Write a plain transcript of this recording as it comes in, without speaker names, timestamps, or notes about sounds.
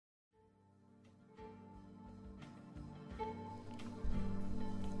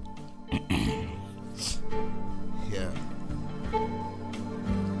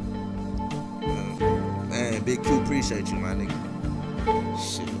appreciate you, my nigga.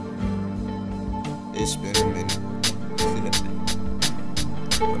 Shit. It's been a minute.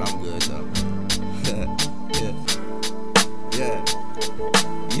 But I'm good, though.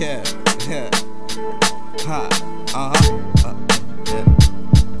 Yeah.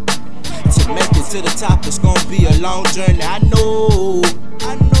 To make it to the top, it's gonna be a long journey. I know.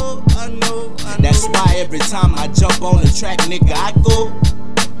 That's why every time I jump on the track, nigga, I go.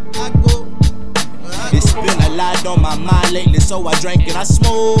 It's been a lot on my mind lately, so I drink and I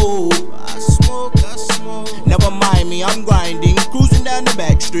smoke. Never mind me, I'm grinding, cruising down the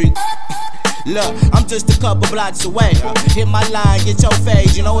back street. Look, I'm just a couple blocks away. Hit my line, get your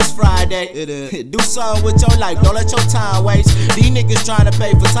fade, you know it's Friday. It is. Do something with your life, don't let your time waste. These niggas trying to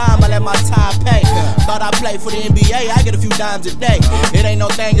pay for time, I let my time pay. Thought I played for the NBA, I get a few dimes a day. It ain't no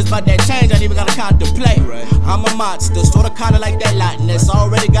thing, it's about that change, I ain't even gonna contemplate. I'm a monster, sorta kinda like that Latinx.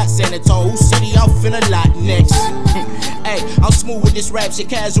 Already got San Antonio, whose city I'm finna lot next. Hey, I'm smooth with this rap shit,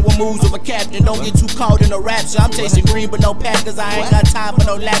 casual moves of a captain. Don't get too caught in the rap shit. I'm chasing green but no packers. I ain't got time for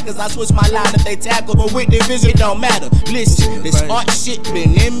no lackers. I switch my line if they tackle, but with their vision it don't matter. Listen, this art shit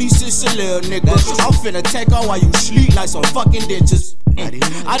been in me since a little nigga. I'm finna take off while you sleep like some fucking ditches.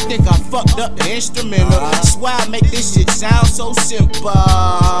 I think I fucked up the instrumental. Swear I make this shit sound so simple.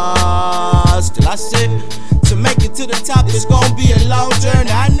 Still I said, to make it to the top, it's gonna be a long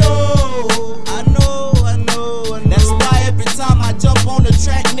journey. I know. That's why every time I jump on the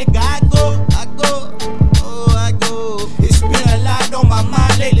track, nigga, I go. It's been a lot on my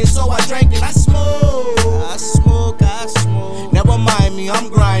mind lately, so I drink and I smoke. Never mind me, I'm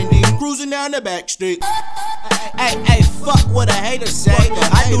grinding, cruising down the back street. Hey, fuck what a hater say.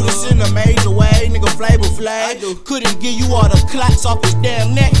 I do this in a major way, nigga. Flavor Flav couldn't give you all the clocks off his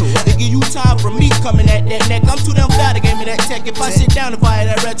damn neck. They give you time for me coming at that neck. I'm too damn fat to give me that tech. If I sit down, if I had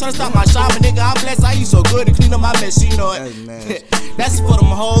that red, trying to stop my shopping, nigga, I'm blessed. I eat so good to clean up my mess, you know it. That's for them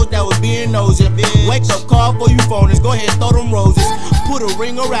hoes that was being nosy. Wake up, call for you phonies. Go ahead, throw them roses. Put a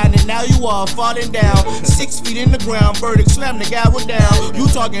ring around it, now you all falling down. 6 feet in the ground, verdict, slam the gavel down. You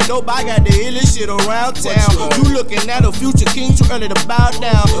talking dope, I got the illest shit around town. You looking at a future king, too early to bow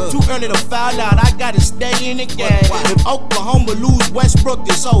down, too early to foul out. I gotta stay in the game. If Oklahoma lose Westbrook,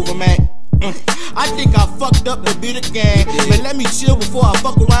 it's over, man. I think I fucked up the bit of game, but let me chill before I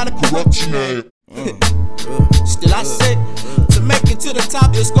fuck around and corrupt your name. Still I said, to make it to the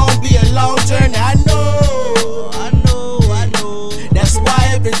top, it's gonna be a long journey. I know. That's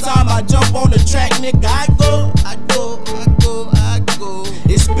why every time I jump on the track, nigga, I go.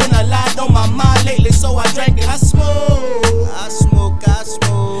 It's been a lot on my mind lately, so I drink and I smoke.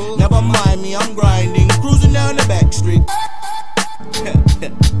 Never mind me, I'm grinding, cruising down the back street.